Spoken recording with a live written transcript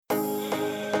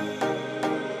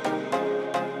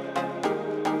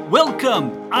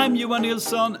Welcome! I'm Johan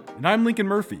Nilsson. And I'm Lincoln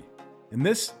Murphy. And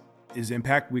this is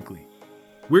Impact Weekly.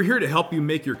 We're here to help you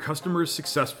make your customers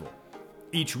successful.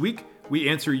 Each week, we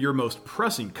answer your most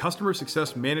pressing customer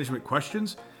success management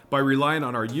questions by relying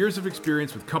on our years of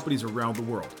experience with companies around the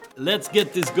world. Let's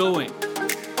get this going.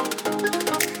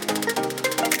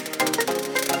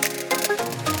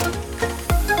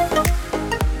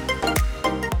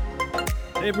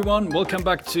 Hey everyone, welcome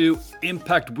back to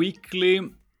Impact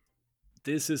Weekly.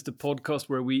 This is the podcast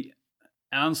where we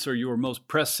answer your most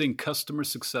pressing customer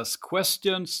success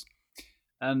questions.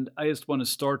 And I just want to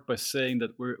start by saying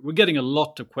that we're getting a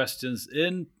lot of questions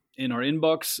in our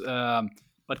inbox,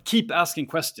 but keep asking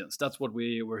questions. That's what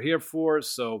we're here for.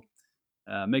 So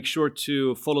make sure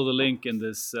to follow the link in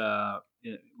this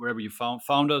wherever you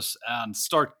found us, and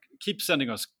keep sending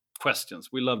us questions.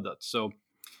 We love that. So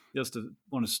just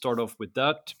want to start off with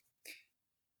that.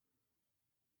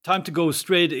 Time to go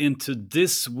straight into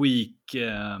this week.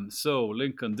 So,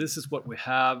 Lincoln, this is what we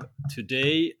have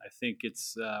today. I think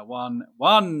it's one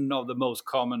of the most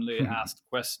commonly asked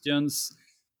questions.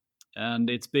 And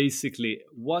it's basically,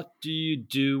 what do you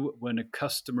do when a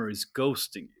customer is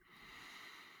ghosting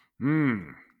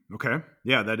you? Okay.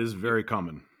 Yeah, that is very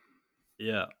common.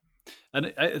 Yeah.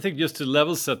 And I think just to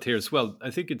level set here as well, I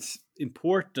think it's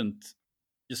important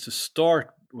just to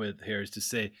start with here is to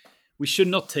say, we should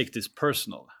not take this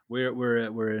personal.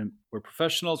 We're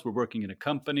professionals. We're working in a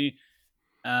company,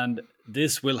 and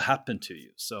this will happen to you.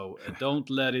 So don't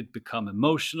let it become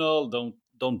emotional. Don't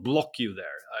block you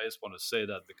there. I just want to say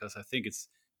that because I think it's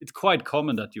quite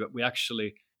common that we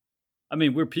actually. I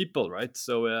mean, we're people, right?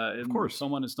 So of course, if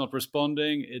someone is not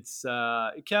responding, it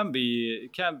can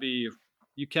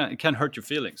hurt your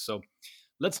feelings. So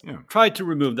let's try to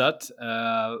remove that.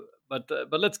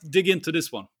 But let's dig into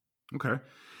this one. Okay.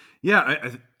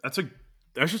 Yeah, that's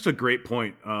just a great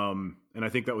point. And I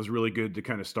think that was really good to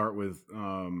kind of start with.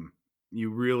 You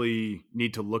really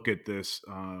need to look at this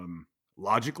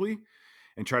logically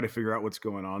and try to figure out what's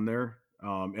going on there.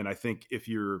 And I think if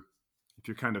you're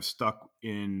kind of stuck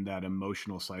in that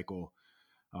emotional cycle,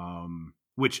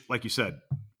 which, like you said,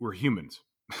 we're humans.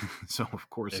 So of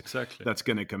course, exactly, that's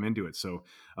going to come into it. So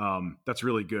that's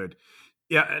really good.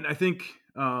 Yeah. And I think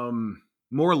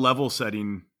more level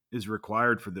setting is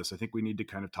required for this. I think we need to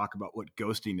kind of talk about what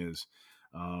ghosting is.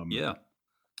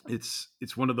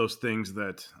 It's one of those things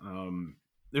that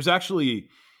there's actually,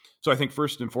 so I think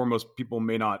first and foremost, people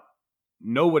may not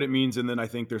know what it means. And then I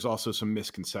think there's also some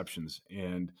misconceptions,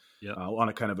 and I want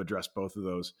to kind of address both of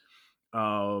those.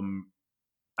 I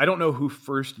don't know who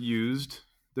first used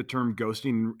the term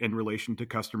ghosting in relation to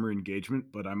customer engagement,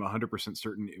 but I'm 100%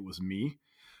 certain it was me.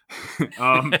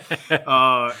 And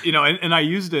I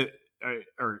used it,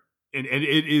 and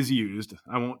it is used.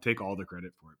 I won't take all the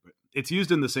credit for it, but it's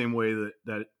used in the same way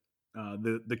that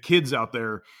the kids out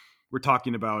there were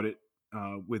talking about it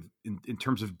in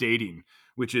terms of dating,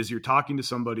 which is you're talking to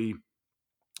somebody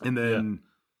and then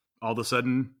all of a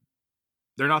sudden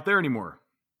they're not there anymore.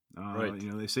 Right.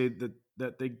 They say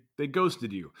that they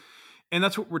ghosted you, and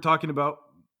that's what we're talking about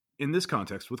in this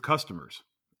context with customers.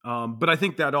 But I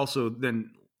think that also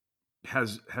then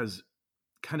has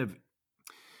kind of,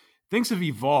 things have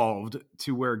evolved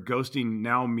to where ghosting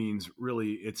now means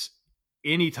really it's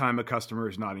anytime a customer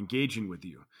is not engaging with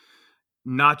you,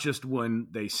 not just when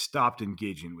they stopped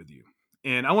engaging with you.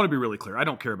 And I want to be really clear. I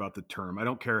don't care about the term. I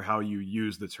don't care how you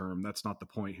use the term. That's not the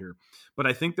point here. But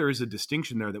I think there is a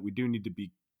distinction there that we do need to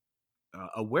be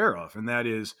aware of. And that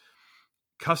is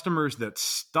customers that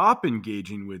stop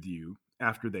engaging with you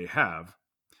after they have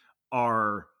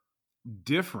are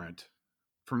different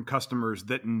from customers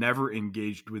that never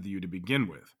engaged with you to begin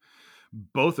with.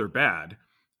 Both are bad.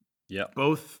 Yeah.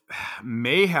 Both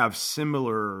may have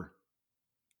similar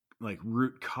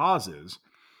root causes,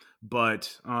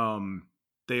 but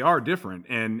they are different.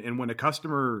 And when a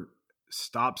customer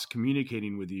stops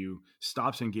communicating with you,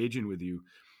 stops engaging with you,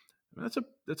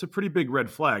 that's a pretty big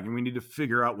red flag, and we need to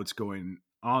figure out what's going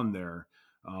on there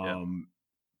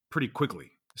pretty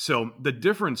quickly. So the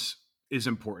difference is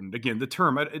important. Again, the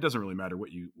term, it doesn't really matter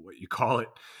what you call it,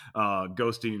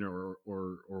 ghosting or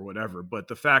whatever. But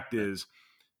the fact is,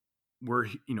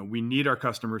 we need our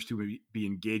customers to be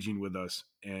engaging with us,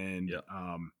 and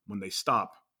when they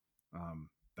stop,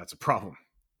 that's a problem.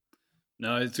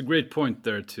 No, it's a great point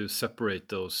there to separate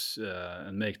those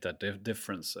and make that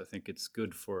difference. I think it's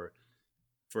good for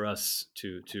us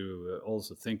to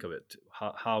also think of it.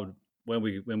 How when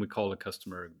we call a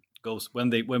customer ghost, when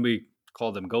we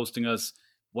call them ghosting us,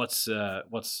 what's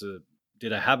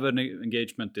did I have an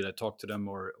engagement? Did I talk to them,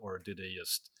 or did they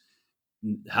just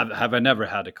have I never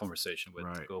had a conversation with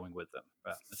Right. going with them.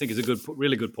 I think it's a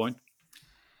really good point.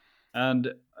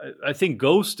 And I think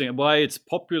ghosting, why it's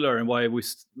popular and why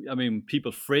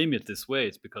people frame it this way,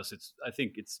 it's because I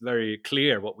think it's very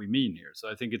clear what we mean here. So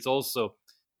I think it's also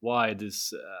why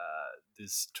this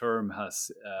term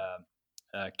has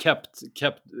kept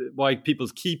why people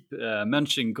keep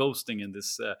mentioning ghosting in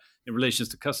this in relations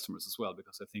to customers as well,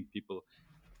 because I think people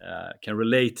can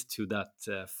relate to that,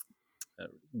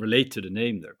 relate to the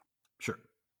name there. Sure.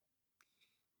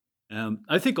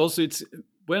 I think also it's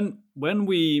when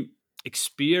we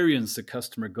experience the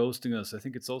customer ghosting us, I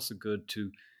think it's also good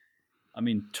to,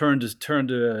 turn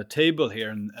the table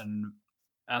here and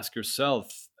ask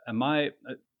yourself, am I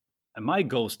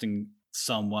ghosting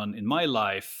someone in my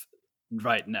life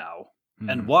right now,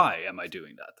 and why am I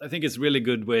doing that? I think it's a really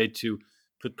good way to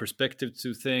put perspective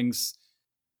to things.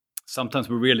 Sometimes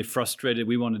we're really frustrated.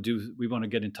 We want to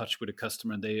get in touch with a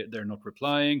customer, and they're not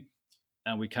replying,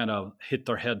 and we kind of hit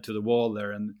our head to the wall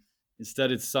there. And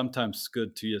instead, it's sometimes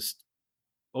good to just,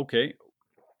 okay,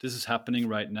 this is happening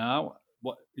right now.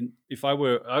 If I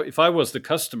was the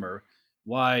customer,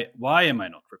 why am I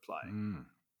not replying?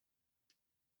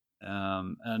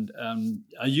 And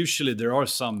usually there are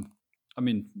some,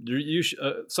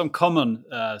 some common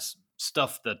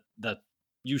stuff that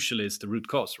usually is the root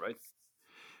cause, right?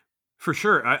 For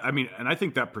sure. I mean, and I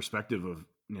think that perspective of,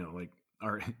 like,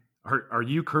 are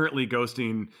you currently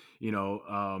ghosting,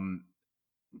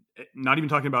 not even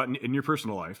talking about in your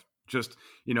personal life, just,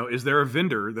 is there a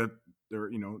vendor that there,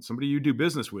 somebody you do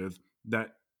business with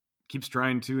that keeps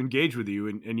trying to engage with you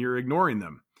and you're ignoring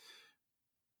them?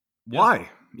 Why?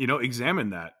 Examine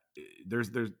that. There's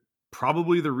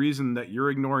probably the reason that you're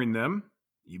ignoring them,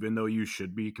 even though you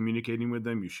should be communicating with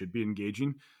them, you should be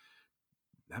engaging.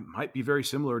 That might be very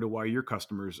similar to why your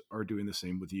customers are doing the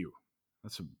same with you.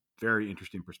 That's a very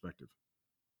interesting perspective.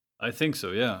 I think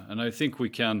so, yeah. And I think we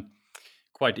can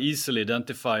quite easily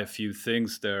identify a few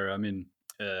things there.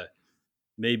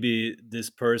 Maybe this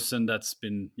person that's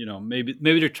been, maybe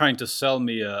they're trying to sell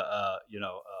me a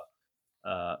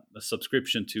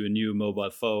subscription to a new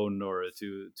mobile phone or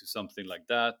to something like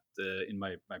that in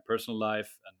my personal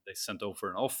life, and they sent over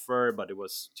an offer, but it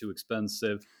was too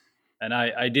expensive. And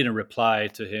I didn't reply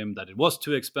to him that it was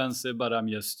too expensive, but I'm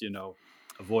just,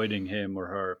 avoiding him or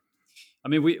her. I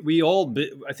mean,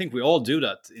 I think we all do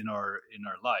that in our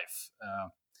life.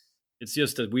 It's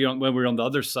just that when we're on the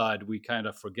other side, we kind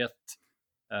of forget.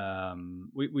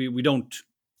 We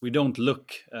don't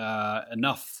look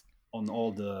enough on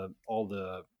all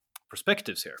the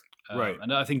perspectives here, right?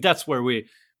 And I think that's where we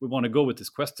want to go with this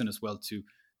question as well, to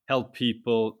help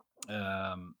people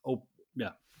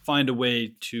find a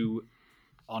way to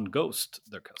unghost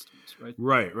their customers,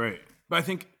 right? Right. But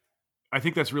I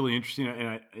think that's really interesting,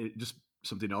 and just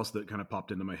something else that kind of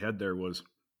popped into my head there was,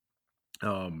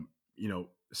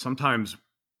 sometimes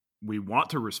we want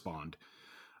to respond,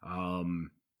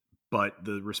 but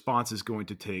the response is going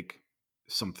to take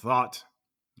some thought.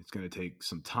 It's going to take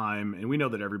some time, and we know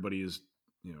that everybody is,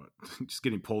 just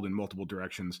getting pulled in multiple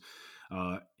directions.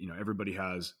 Everybody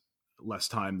has less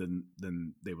time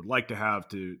than they would like to have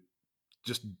to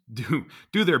just do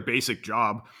their basic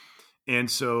job. And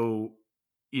so,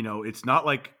 it's not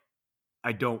like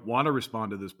I don't want to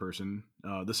respond to this person.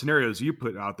 The scenarios you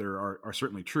put out there are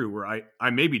certainly true, where I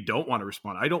maybe don't want to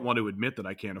respond. I don't want to admit that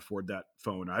I can't afford that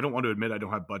phone. I don't want to admit I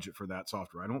don't have budget for that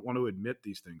software. I don't want to admit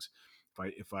these things.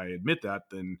 If I admit that,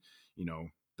 then,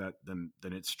 then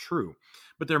it's true.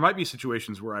 But there might be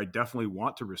situations where I definitely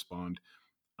want to respond.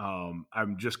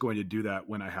 I'm just going to do that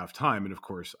when I have time. And of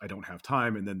course I don't have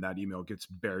time. And then that email gets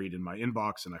buried in my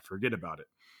inbox and I forget about it.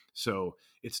 So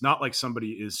it's not like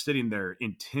somebody is sitting there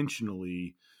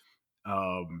intentionally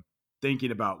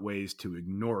thinking about ways to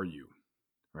ignore you,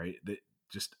 right? That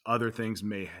just other things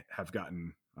may have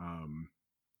gotten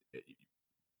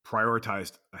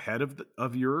prioritized ahead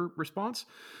of your response.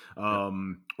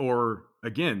 Or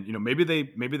again, maybe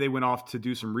they went off to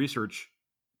do some research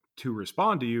to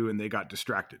respond to you and they got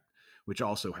distracted, which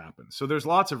also happens. So there's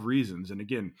lots of reasons. And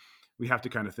again, we have to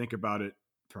kind of think about it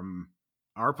from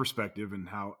our perspective and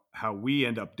how we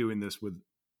end up doing this with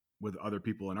other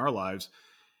people in our lives.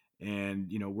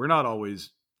 And, we're not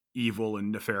always evil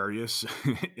and nefarious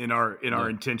in our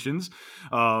intentions.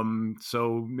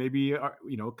 So maybe,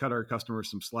 cut our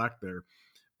customers some slack there,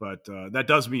 but that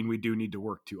does mean we do need to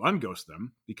work to unghost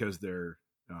them, because they're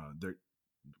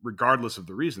regardless of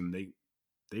the reason,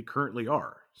 they currently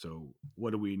are. So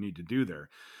what do we need to do there?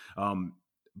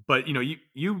 But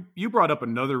you brought up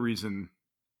another reason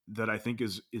that I think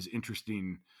is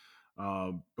interesting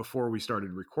before we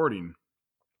started recording,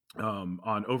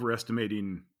 on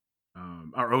overestimating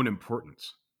our own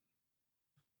importance.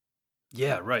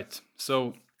 Yeah, right.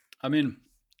 So, I mean,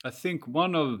 I think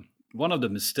one of the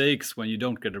mistakes when you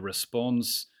don't get a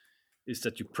response is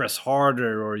that you press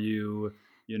harder, or you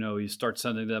start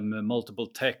sending them multiple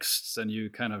texts and you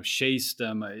kind of chase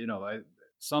them.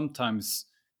 Sometimes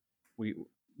we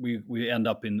we end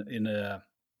up in a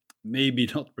maybe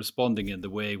not responding in the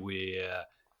way we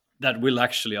that will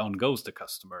actually on ghost the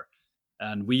customer.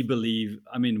 And we believe,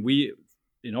 I mean, we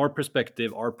in our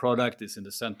perspective, our product is in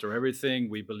the center of everything.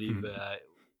 We believe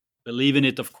in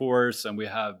it, of course, and we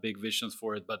have big visions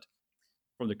for it. But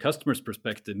from the customer's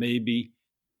perspective, maybe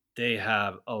they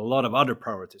have a lot of other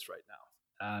priorities right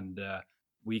now, and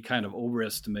we kind of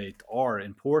overestimate our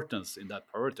importance in that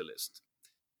priority list.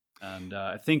 And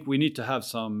I think we need to have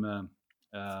some,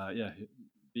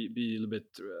 be a little bit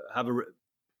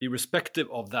be respective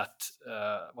of that,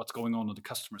 what's going on the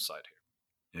customer side here.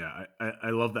 Yeah, I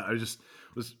love that. I was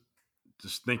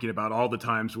just thinking about all the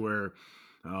times where,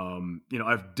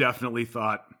 I've definitely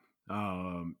thought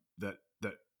that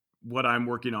what I'm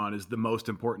working on is the most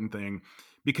important thing,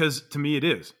 because to me it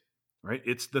is, right?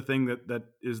 It's the thing that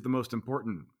is the most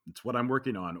important. It's what I'm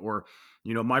working on, or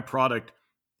my product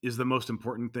is the most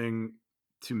important thing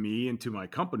to me and to my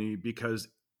company because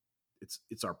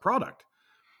it's our product.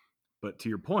 But to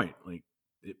your point, like,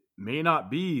 it may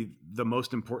not be the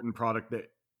most important product that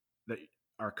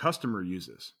our customer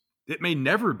uses. It may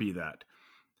never be that,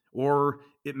 or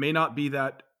it may not be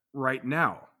that right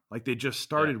now. Like, they just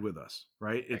started with us,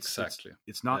 right? Exactly.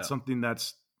 It's not something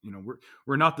that's,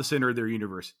 we're not the center of their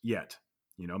universe yet.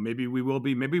 Maybe we will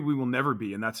be, maybe we will never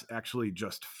be, and that's actually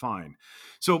just fine.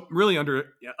 So really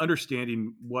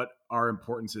understanding what our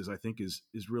importance is, I think is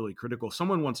really critical.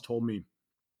 Someone once told me,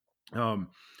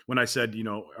 when I said,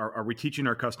 are we teaching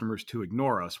our customers to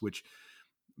ignore us, which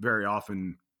very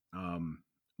often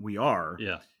we are,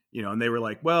 and they were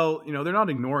like, well, they're not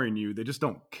ignoring you. They just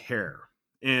don't care.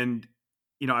 And,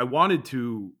 I wanted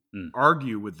to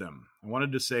argue with them. I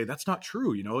wanted to say, that's not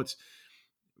true.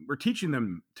 We're teaching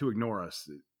them to ignore us.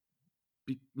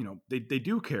 They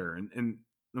do care. And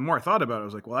the more I thought about it, I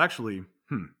was like, well, actually,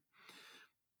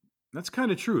 that's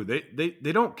kind of true.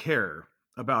 They don't care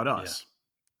about us. Yeah.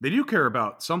 They do care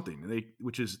about something,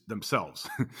 which is themselves.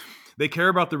 They care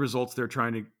about the results they're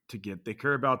trying to get. They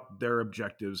care about their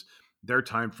objectives, their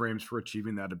timeframes for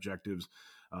achieving that objectives,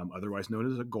 otherwise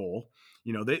known as a goal.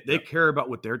 They care about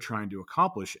what they're trying to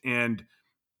accomplish. And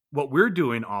what we're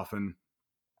doing often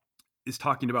is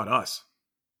talking about us,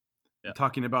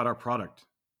 talking about our product,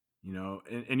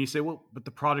 and you say, well, but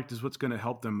the product is what's going to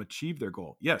help them achieve their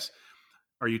goal. Yes.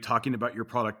 Are you talking about your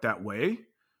product that way?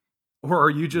 Or are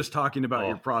you just talking about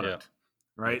your product?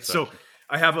 Yeah. Right. Exactly. So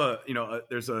I have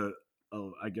there's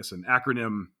I guess an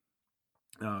acronym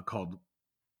called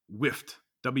WIFT,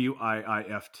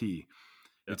 WIIFT.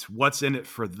 Yeah. It's what's in it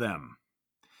for them.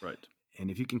 Right.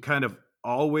 And if you can kind of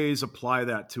always apply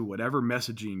that to whatever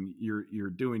messaging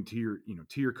you're doing to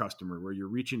your customer, where you're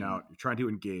reaching out, you're trying to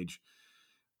engage,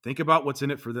 think about what's in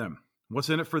it for them. What's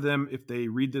in it for them if they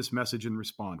read this message and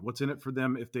respond? What's in it for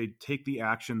them if they take the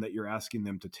action that you're asking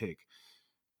them to take?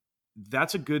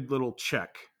 That's a good little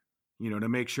check, to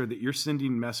make sure that you're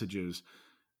sending messages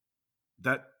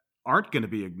that aren't going to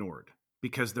be ignored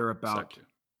because they're about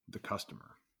the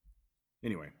customer.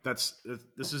 Anyway, that's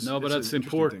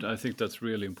important. I think that's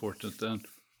really important.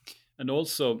 And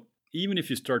also, even if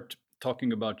you start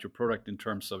talking about your product in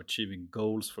terms of achieving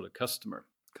goals for the customer,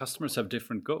 customers have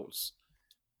different goals.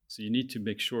 So you need to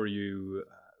make sure you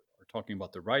are talking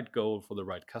about the right goal for the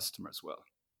right customer as well.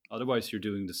 Otherwise, you're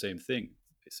doing the same thing,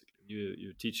 basically.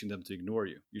 You're teaching them to ignore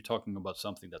you. You're talking about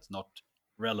something that's not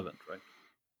relevant, right?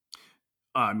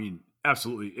 I mean,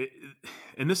 absolutely.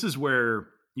 And this is where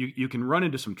you can run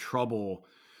into some trouble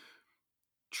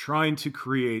trying to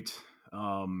create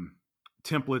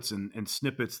templates and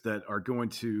snippets that are going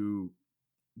to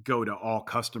go to all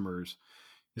customers.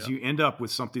 Is you end up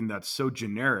with something that's so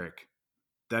generic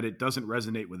that it doesn't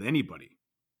resonate with anybody.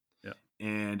 Yeah.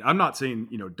 And I'm not saying,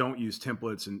 don't use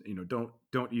templates and,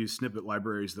 don't use snippet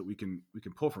libraries that we can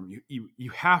pull from. You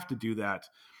have to do that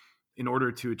in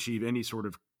order to achieve any sort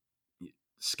of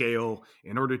scale,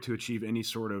 in order to achieve any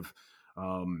sort of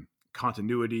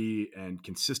continuity and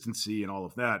consistency and all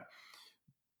of that.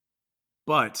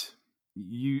 But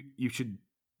you should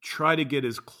try to get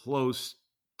as close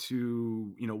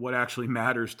to what actually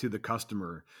matters to the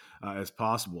customer as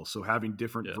possible. So having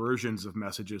different versions of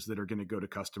messages that are going to go to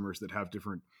customers that have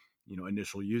different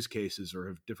initial use cases or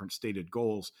have different stated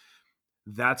goals,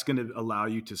 that's going to allow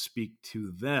you to speak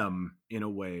to them in a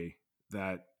way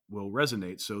that will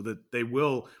resonate, so that they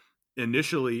will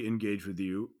initially engage with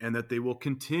you and that they will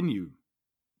continue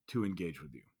to engage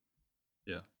with you.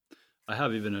 Yeah. I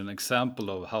have even an example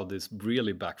of how this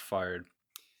really backfired.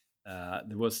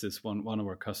 There was this one of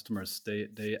our customers.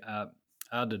 They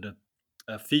added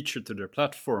a feature to their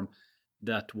platform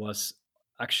that was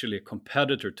actually a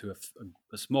competitor to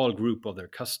a small group of their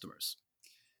customers,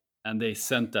 and they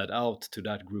sent that out to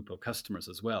that group of customers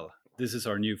as well. This is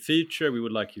our new feature. We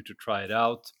would like you to try it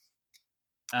out.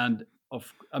 And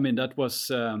that was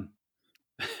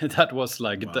that was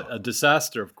like Wow. a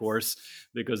disaster, of course,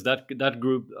 because that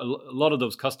group, a lot of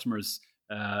those customers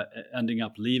ending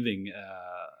up leaving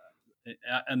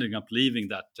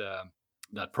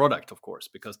that product, of course,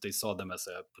 because they saw them as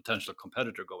a potential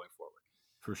competitor going forward.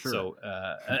 For sure. So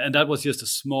and that was just a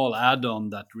small add-on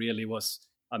that really was.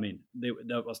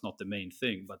 That was not the main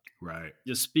thing, but right.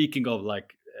 Just speaking of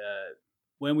like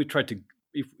when we try to,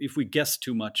 if we guess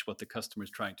too much what the customer is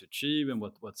trying to achieve and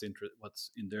what's in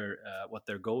their what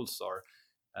their goals are,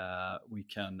 we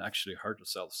can actually hurt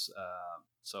ourselves.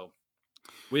 So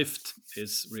WIFT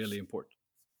is really important.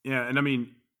 Yeah, and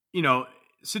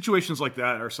situations like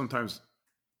that are sometimes,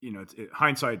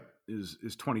 hindsight is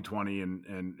 2020,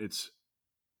 and it's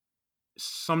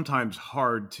sometimes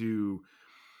hard to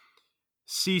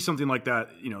see something like that,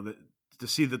 to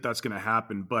see that that's going to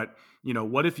happen. But,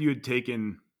 what if you had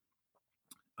taken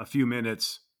a few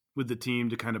minutes with the team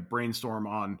to kind of brainstorm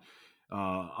on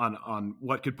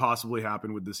what could possibly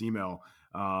happen with this email?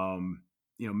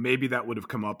 Maybe that would have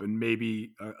come up, and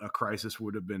maybe a crisis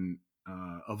would have been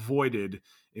avoided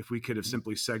if we could have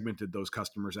simply segmented those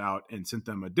customers out and sent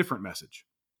them a different message,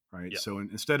 right? Yeah. So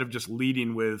instead of just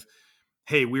leading with,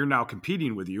 hey, we're now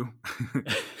competing with you,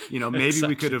 maybe exactly.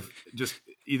 We could have just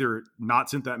either not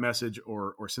sent that message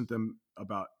or sent them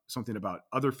about something about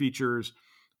other features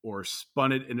or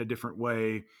spun it in a different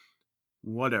way,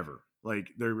 whatever. Like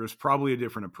there was probably a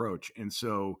different approach. And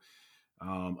so,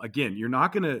 again, you're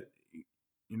not going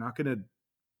to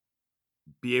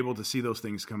be able to see those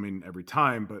things coming every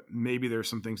time, but maybe there's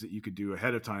some things that you could do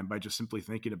ahead of time by just simply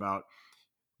thinking about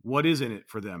what is in it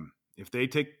for them. If they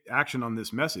take action on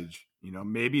this message,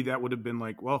 maybe that would have been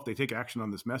like, well, if they take action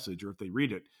on this message or if they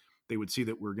read it, they would see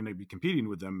that we're going to be competing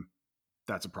with them.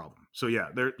 That's a problem. So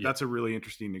that's a really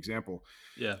interesting example.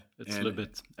 Yeah. It's a little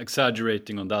bit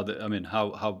exaggerating on that.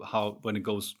 How when it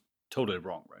goes totally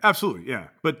wrong, right? Absolutely. Yeah.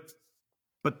 But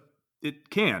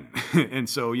it can. And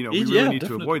so, we really need definitely.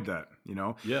 To avoid that,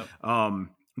 Yeah.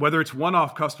 Whether it's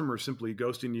one-off customers simply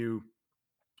ghosting you,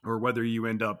 or whether you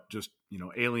end up just,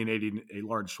 alienating a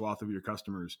large swath of your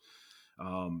customers,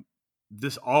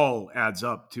 this all adds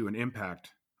up to an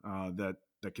impact that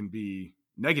can be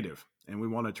negative, and we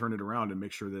want to turn it around and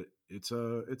make sure that it's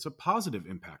a positive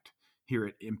impact here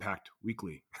at Impact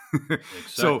Weekly. Exactly.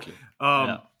 So,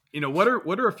 what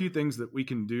are a few things that we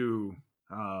can do,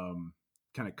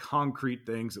 kind of concrete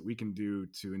things that we can do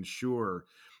to ensure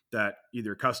that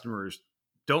either customers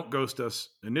don't ghost us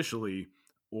initially,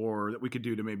 or that we could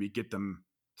do to maybe get them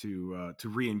to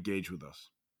re-engage with us?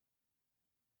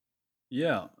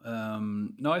 Yeah.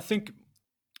 No, I think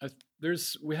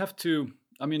we have to,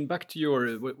 back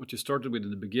to what you started with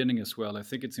in the beginning as well. I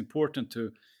think it's important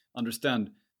to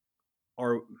understand,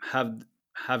 or have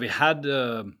we had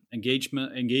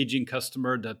engaging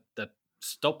customer that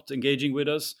stopped engaging with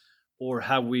us, or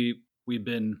have we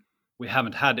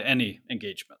haven't had any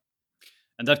engagement?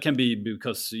 And that can be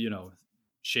because,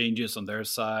 changes on their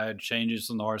side,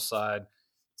 changes on our side.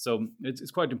 So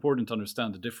it's quite important to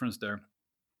understand the difference there.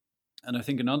 And I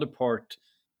think another part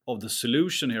of the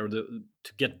solution here,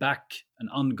 to get back and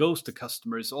unghost the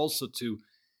customer, is also to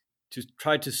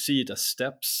try to see it as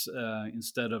steps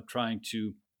instead of trying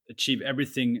to achieve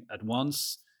everything at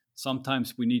once.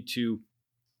 Sometimes we need to.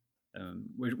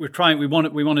 We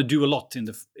want to do a lot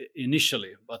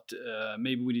initially, but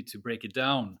maybe we need to break it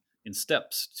down in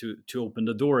steps to open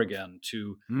the door again,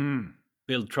 to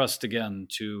build trust again,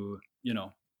 to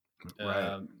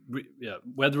right.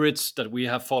 Whether it's that we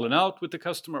have fallen out with the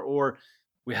customer or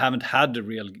we haven't had the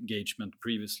real engagement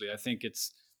previously. I think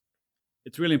it's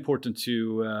really important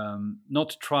to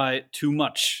not try too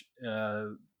much,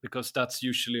 because that's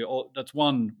usually that's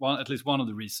one at least one of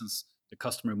the reasons the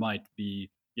customer might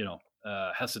be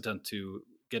hesitant to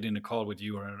get in a call with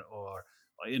you or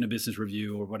in a business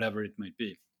review or whatever it might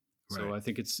be. Right. So I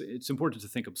think it's important to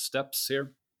think of steps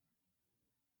here.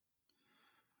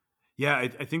 Yeah,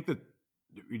 I think that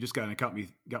you just kind of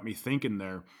got me thinking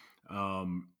there.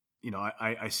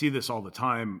 I see this all the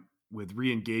time with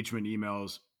re-engagement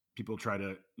emails. People try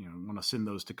to want to send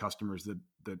those to customers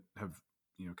that have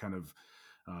kind of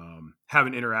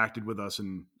haven't interacted with us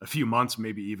in a few months,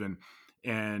 maybe even.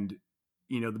 And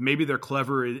maybe they're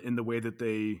clever in the way that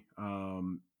they,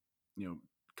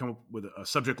 come up with a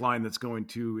subject line that's going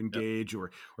to engage,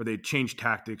 or they change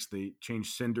tactics, they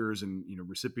change senders and,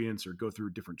 recipients, or go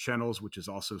through different channels, which is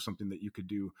also something that you could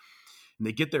do. And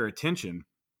they get their attention,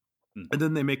 and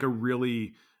then they make a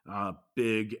really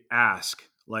big ask,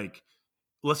 like,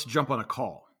 let's jump on a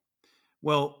call.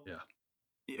 Well,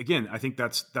 again, I think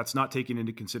that's not taking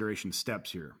into consideration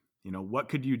steps here. What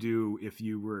could you do if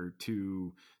you were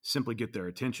to simply get their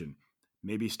attention?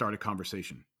 Maybe start a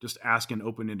conversation. Just ask an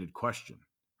open-ended question,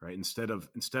 right? Instead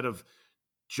of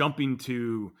jumping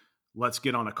to let's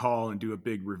get on a call and do a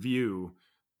big review.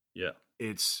 Yeah.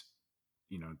 It's,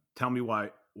 tell me why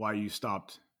you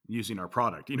stopped using our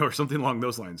product, or something along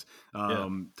those lines.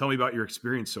 Tell me about your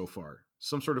experience so far.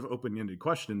 Some sort of open-ended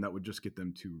question that would just get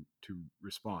them to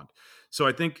respond. So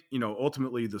I think,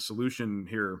 ultimately the solution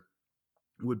here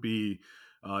would be,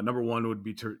 number one would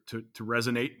be to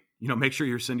resonate, make sure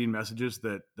you're sending messages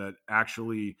that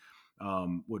actually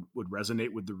would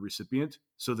resonate with the recipient,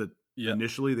 so that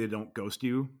initially they don't ghost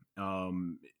you. Or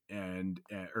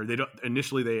they don't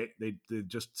initially, they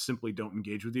just simply don't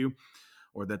engage with you,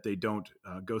 or that they don't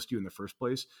ghost you in the first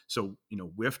place. So,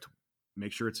 WIFT,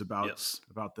 make sure it's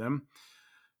about them.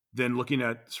 Then looking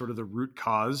at sort of the root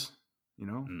cause,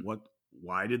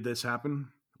 why did this happen?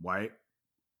 Why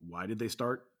did they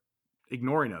start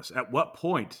ignoring us? At what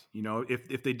point,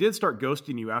 if they did start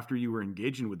ghosting you after you were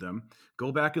engaging with them,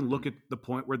 go back and look at the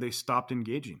point where they stopped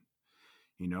engaging.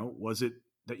 Was it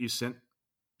that you sent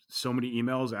so many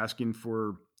emails asking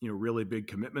for, really big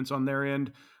commitments on their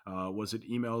end? Was it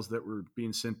emails that were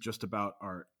being sent just about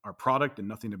our product and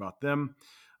nothing about them?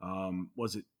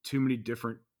 Was it too many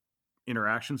different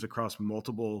interactions across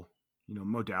multiple,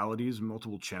 modalities,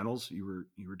 multiple channels? You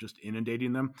were just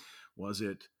inundating them. Was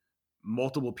it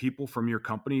multiple people from your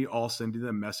company all sending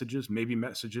them messages, maybe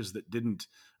messages that didn't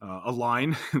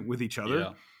align with each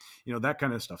other? That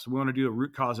kind of stuff. So we want to do a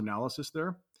root cause analysis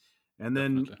there. And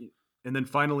then, Definitely. And then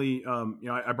finally,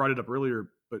 I brought it up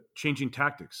earlier, but changing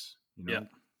tactics,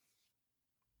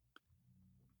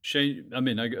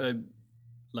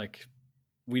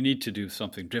 we need to do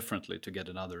something differently to get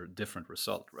another different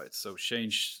result, right? So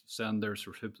change senders,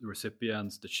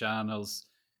 recipients, the channels,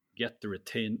 get the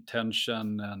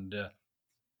retention, and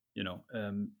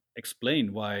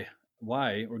explain why,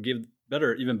 or give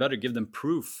them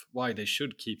proof why they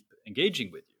should keep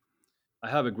engaging with you. I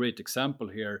have a great example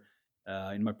here.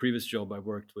 In my previous job, I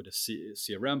worked with a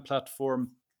CRM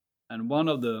platform, and one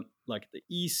of the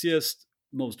easiest,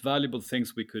 most valuable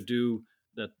things we could do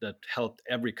that helped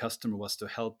every customer was to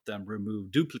help them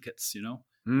remove duplicates.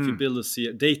 If you build a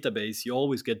database, you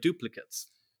always get duplicates.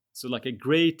 So like a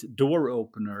great door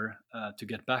opener to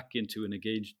get back into and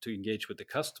engage with the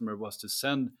customer was to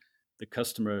send the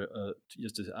customer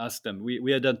just to ask them,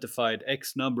 we identified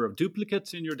X number of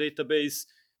duplicates in your database.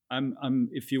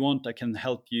 If you want, I can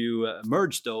help you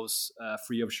merge those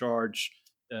free of charge.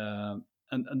 And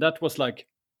that was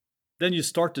then you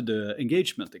started the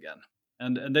engagement again.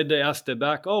 And then they asked them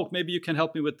back, oh, maybe you can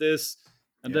help me with this.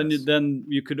 And then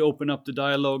you could open up the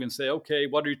dialogue and say, okay,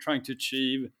 what are you trying to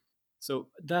achieve? So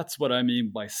that's what I mean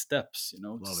by steps,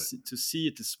 to see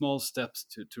it as small steps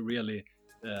to really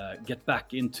get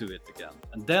back into it again.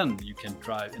 And then you can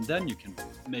drive, and then you can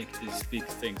make these big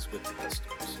things with the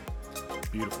customers.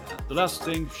 Beautiful. The last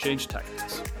thing, change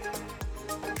tactics.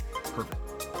 Perfect.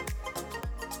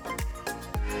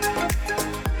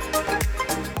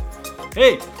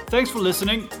 Hey, thanks for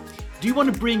listening. Do you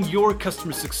want to bring your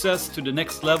customer success to the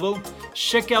next level?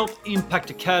 Check out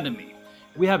Impact Academy.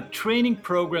 We have training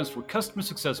programs for customer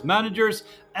success managers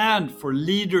and for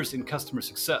leaders in customer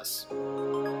success.